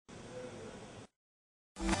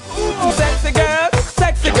Sexy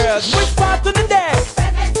girls, which part of the day?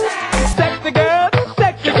 Sexy girls,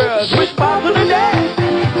 which part of the day?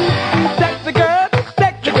 Sexy girls,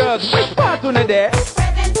 which part of the day?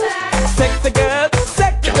 Sexy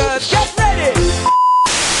girls, get ready!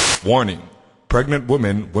 Warning. Pregnant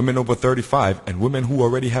women, women over 35, and women who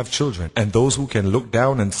already have children, and those who can look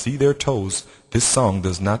down and see their toes, this song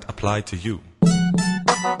does not apply to you.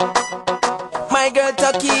 My girl,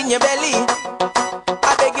 tuck in your belly.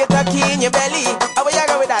 I beg you, tuck in your belly. How will you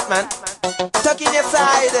go with that, man? Tuck in your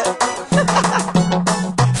side.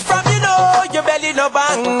 From you know your belly no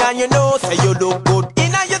bang, and you know say you look good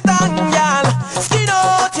in your tongue, y'all. Skin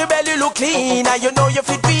out your belly look clean, and you know you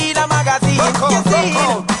fit feed a magazine. You see,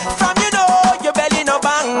 from you know your belly no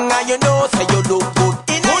bang, and you know say you look good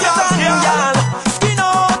in your tongue, y'all. Skin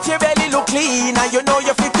out your belly look clean, and you know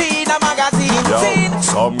you fit feed a magazine. Yo,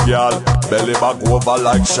 some girl belly back over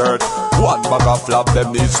like shirt. One bag of flap,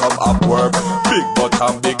 them need some up work. Big butt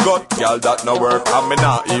and big gut, girl, that no work. And me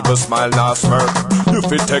not even smile, not smirk. You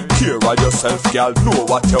fit take care of yourself, girl, know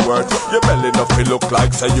what you're worth. Your belly no feel look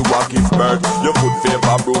like say you want give birth. Your foot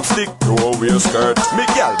favor broomstick, throw away your skirt. Me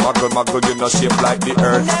girl, muggle, you no shape like the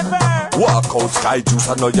earth. Walk out, sky juice,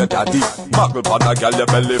 I know your daddy. Muggle pan a girl, your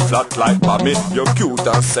belly flat like mommy. You're cute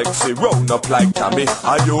and sexy, round up like Tammy.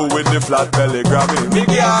 Are you with the flat belly Grammy? Me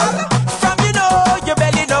girl, from you know your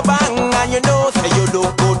belly no bang, and you know say you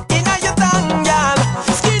look good in your tongue, y'all.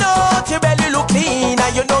 Skin out your belly look clean,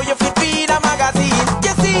 and you know you fit feed a magazine.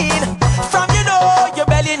 You seen, from you know your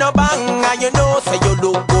belly no bang, and you know say you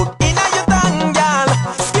look good in your tongue, y'all.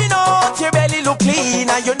 Skin out your belly look clean,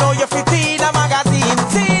 and you know you fit feed a magazine.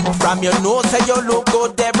 Seen, from you know say you look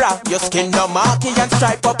good, Deborah. Your skin no marky and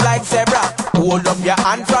stripe up like zebra. Hold up your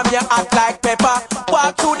hand from your act like pepper.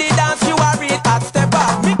 Walk through the dance, you are real hot stepper.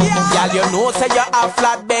 Girl, you know say you have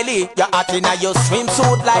flat belly. You're hot in your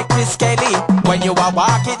swimsuit like Chris Kelly. When you are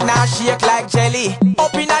walk it now shake like jelly.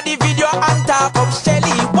 Up in the video and top of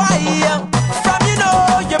Shelly. Why? From you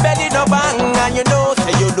know your belly no bang, and you know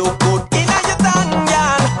say you look good in your tongue,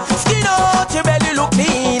 y'all. Skin out your belly look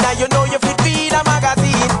clean, and you know you fit feed a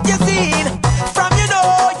magazine. You seen? From you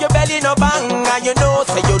know your belly no bang, and you know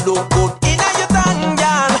say you look good in your tongue,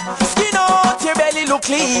 y'all. Skin out your belly look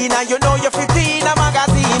clean, and you know you fit feed a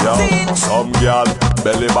magazine. yo, some girl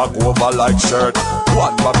belly back over like shirt.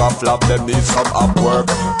 One bag of flap, them need some up work.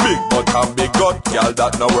 Big butt and big gut, girl,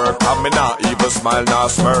 that no work. And me not even smile, not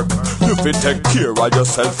smirk. You fit take care of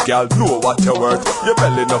yourself, girl, know what you're worth. Your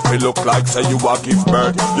belly no feel look like say you want give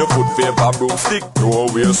birth. Your foot favor broomstick, throw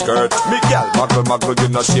away your skirt. Me girl, muggle, you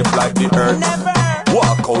no shape like the earth.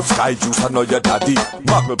 Walk out, sky juice, I know your daddy.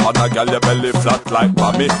 Muggle pan a girl, your belly flat like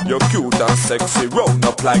mommy. You're cute and sexy, round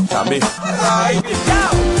up like Tammy.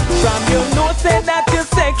 From you know say that you're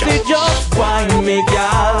sexy, just wine me,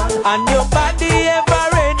 girl, and your body